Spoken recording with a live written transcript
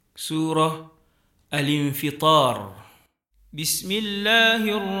سورة الانفطار. بسم الله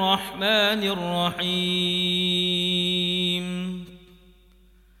الرحمن الرحيم.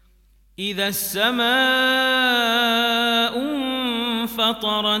 إذا السماء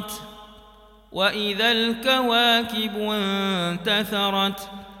انفطرت وإذا الكواكب انتثرت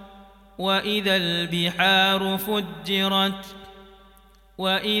وإذا البحار فجرت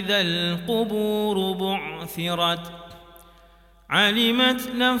وإذا القبور بعثرت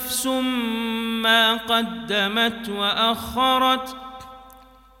علمت نفس ما قدمت وأخرت.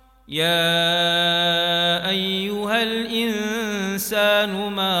 يا أيها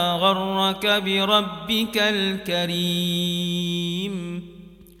الإنسان ما غرك بربك الكريم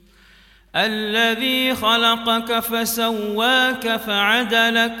الذي خلقك فسواك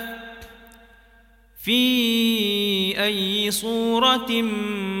فعدلك في أي صورة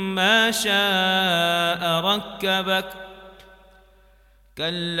ما شاء ركبك.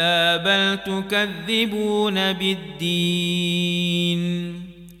 كلا بل تكذبون بالدين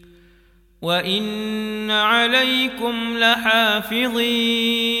وإن عليكم لحافظين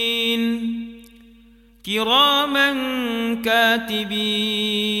كراما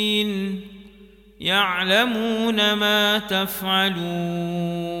كاتبين يعلمون ما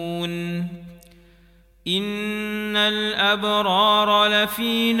تفعلون. إن الأبرار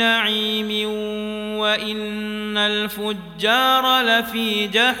لفي نعيم وإن الفجار لفي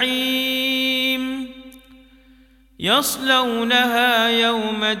جحيم يصلونها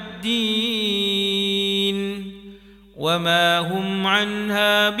يوم الدين وما هم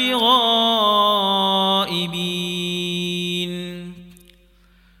عنها بغائبين.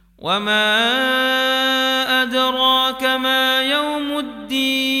 وما أدراك ما يوم الدين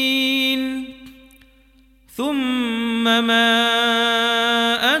ثم ما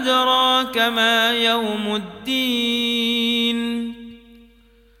أدراك ما يوم الدين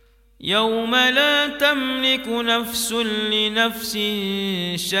يوم لا تملك نفس لنفس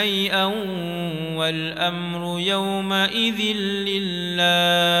شيئا والأمر يومئذ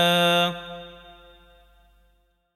لله.